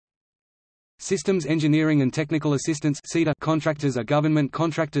Systems Engineering and Technical Assistance contractors are government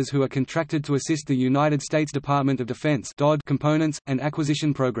contractors who are contracted to assist the United States Department of Defense components, and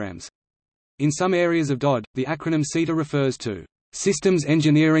acquisition programs. In some areas of DoD, the acronym SETA refers to Systems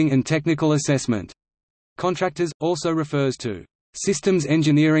Engineering and Technical Assessment. Contractors also refers to Systems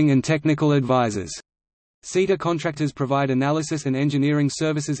Engineering and Technical Advisors. SETA contractors provide analysis and engineering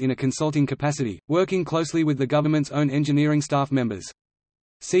services in a consulting capacity, working closely with the government's own engineering staff members.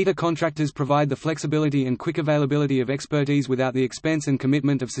 SETA contractors provide the flexibility and quick availability of expertise without the expense and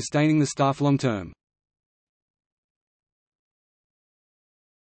commitment of sustaining the staff long term.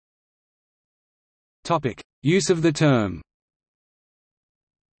 Use of the term.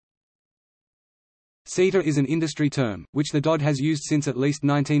 SETA is an industry term, which the DoD has used since at least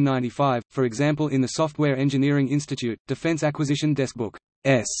 1995, for example in the Software Engineering Institute, Defense Acquisition Deskbook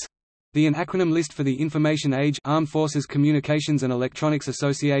S. The AN acronym list for the Information Age Armed Forces Communications and Electronics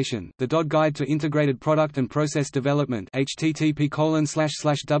Association, the DoD Guide to Integrated Product and Process Development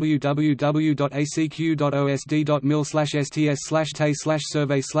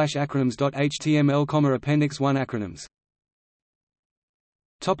http://www.ac.st/survey/acronyms.html, Appendix 1 Acronyms.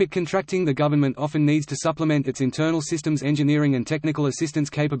 Contracting. The government often needs to supplement its internal systems engineering and technical assistance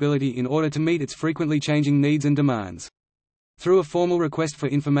capability in order to meet its frequently changing needs and demands. Through a formal request for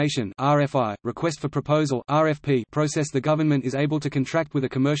information (RFI), request for proposal (RFP) process, the government is able to contract with a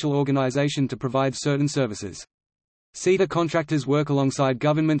commercial organization to provide certain services. SETA contractors work alongside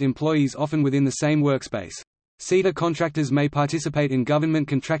government employees, often within the same workspace. SETA contractors may participate in government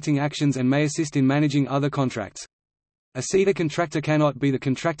contracting actions and may assist in managing other contracts. A SETA contractor cannot be the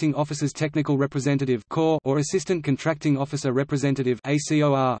contracting officer's technical representative or assistant contracting officer representative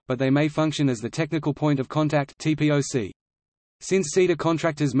but they may function as the technical point of contact (TPOC). Since SETA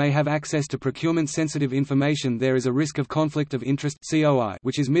contractors may have access to procurement-sensitive information, there is a risk of conflict of interest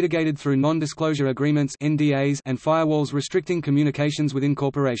which is mitigated through non-disclosure agreements (NDAs) and firewalls restricting communications within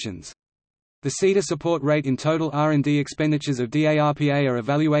corporations. The SETA support rate in total R&D expenditures of DARPA are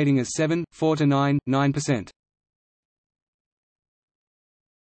evaluating as 7.4 to 9.9%.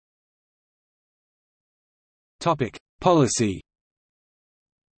 Policy.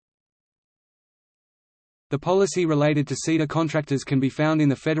 The policy related to SETA contractors can be found in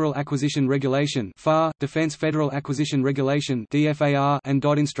the Federal Acquisition Regulation Defense Federal Acquisition Regulation and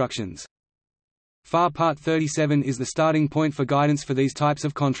DoD instructions. FAR Part 37 is the starting point for guidance for these types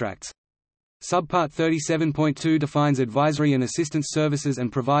of contracts. Subpart 37.2 defines advisory and assistance services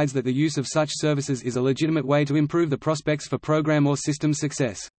and provides that the use of such services is a legitimate way to improve the prospects for program or system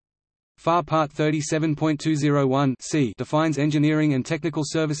success. FAR Part 37.201 c defines engineering and technical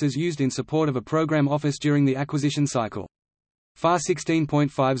services used in support of a program office during the acquisition cycle. FAR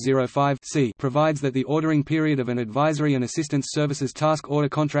 16.505 c provides that the ordering period of an advisory and assistance services task order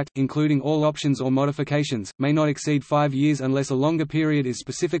contract, including all options or modifications, may not exceed 5 years unless a longer period is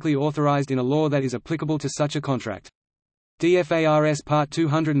specifically authorized in a law that is applicable to such a contract. DFARS Part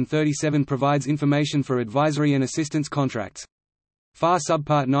 237 provides information for advisory and assistance contracts. FAR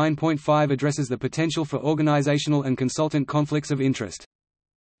Subpart 9.5 addresses the potential for organizational and consultant conflicts of interest.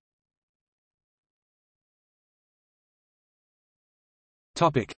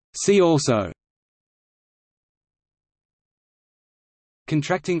 See also: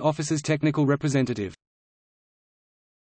 Contracting officer's technical representative.